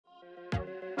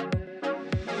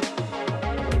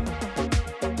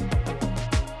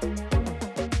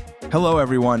Hello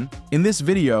everyone. In this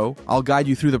video, I'll guide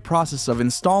you through the process of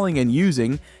installing and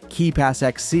using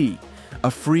KeePassXC,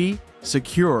 a free,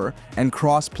 secure, and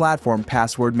cross-platform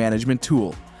password management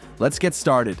tool. Let's get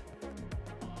started.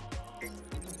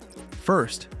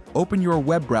 First, open your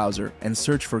web browser and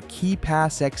search for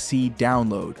KeePassXC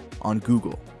download on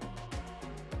Google.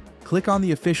 Click on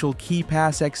the official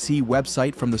KeePassXC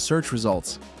website from the search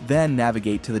results, then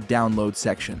navigate to the download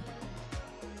section.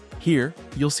 Here,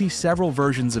 you'll see several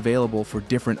versions available for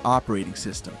different operating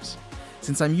systems.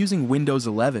 Since I'm using Windows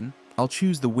 11, I'll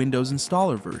choose the Windows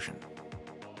installer version.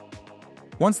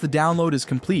 Once the download is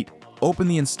complete, open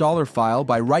the installer file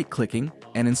by right-clicking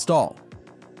and install.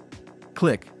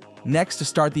 Click Next to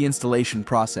start the installation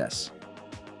process.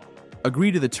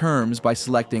 Agree to the terms by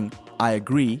selecting I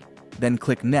agree, then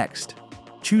click Next.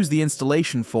 Choose the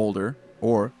installation folder,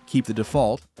 or keep the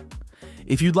default.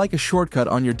 If you'd like a shortcut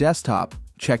on your desktop,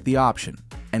 check the option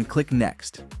and click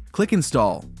Next. Click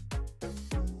Install.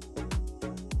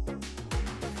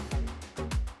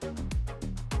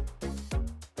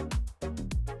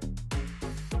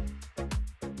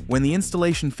 When the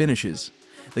installation finishes,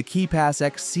 the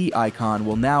KeePassXC icon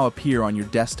will now appear on your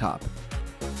desktop.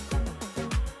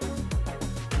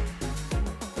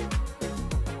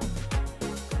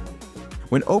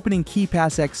 When opening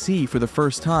KeePassXC for the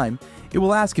first time, it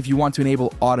will ask if you want to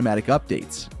enable automatic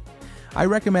updates. I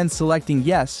recommend selecting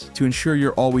Yes to ensure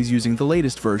you're always using the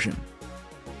latest version.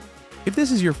 If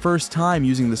this is your first time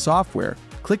using the software,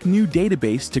 click New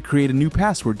Database to create a new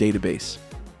password database.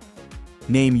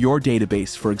 Name your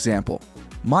database, for example,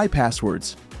 My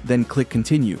Passwords, then click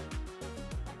Continue.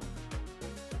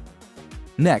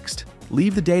 Next,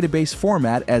 leave the database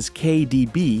format as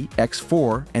KDB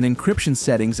X4 and encryption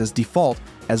settings as default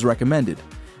as recommended,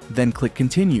 then click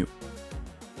Continue.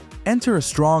 Enter a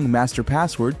strong master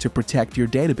password to protect your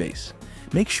database.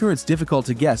 Make sure it's difficult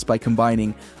to guess by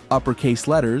combining uppercase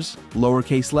letters,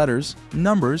 lowercase letters,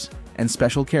 numbers, and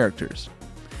special characters.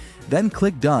 Then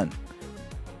click Done.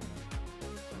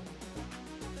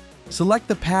 Select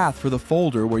the path for the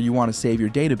folder where you want to save your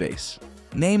database.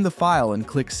 Name the file and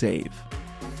click Save.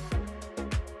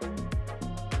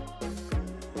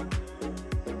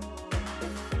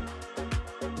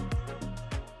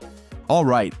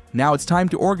 Alright, now it's time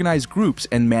to organize groups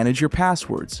and manage your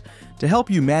passwords. To help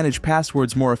you manage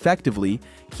passwords more effectively,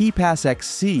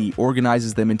 KeePassXC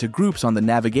organizes them into groups on the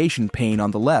navigation pane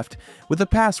on the left, with the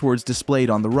passwords displayed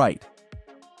on the right.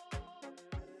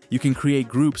 You can create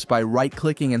groups by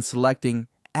right-clicking and selecting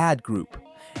Add Group.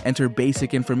 Enter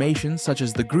basic information such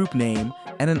as the group name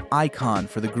and an icon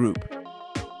for the group.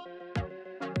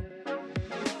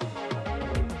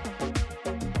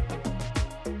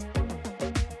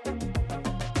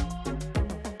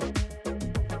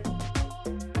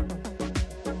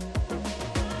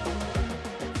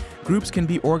 Groups can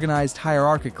be organized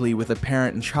hierarchically with a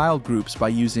parent and child groups by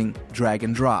using drag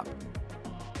and drop.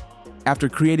 After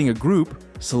creating a group,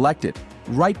 select it,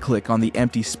 right-click on the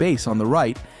empty space on the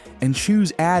right, and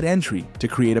choose Add Entry to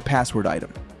create a password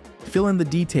item. Fill in the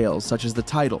details such as the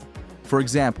title, for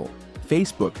example,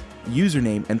 Facebook,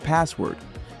 username, and password.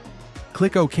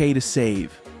 Click OK to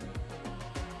save.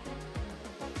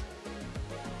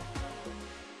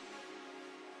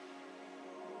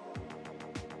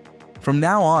 From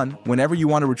now on, whenever you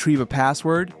want to retrieve a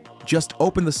password, just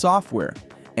open the software,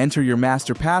 enter your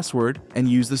master password, and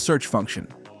use the search function.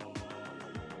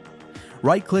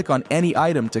 Right-click on any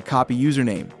item to copy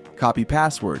username, copy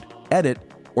password, edit,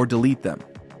 or delete them.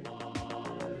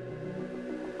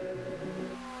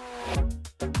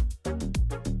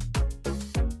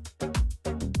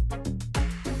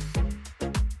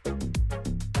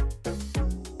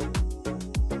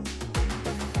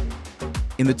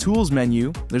 In the Tools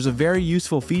menu, there's a very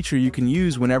useful feature you can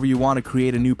use whenever you want to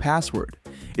create a new password.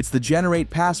 It's the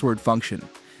Generate Password function.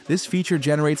 This feature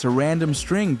generates a random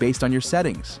string based on your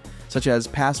settings, such as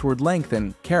password length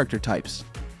and character types.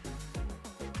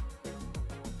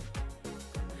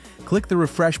 Click the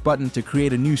Refresh button to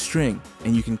create a new string,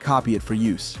 and you can copy it for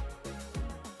use.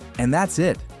 And that's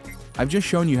it. I've just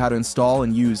shown you how to install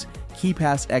and use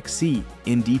KeePassXC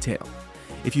in detail.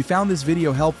 If you found this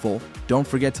video helpful, don't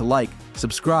forget to like,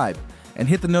 subscribe, and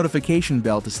hit the notification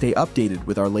bell to stay updated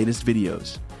with our latest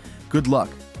videos. Good luck,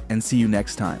 and see you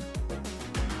next time.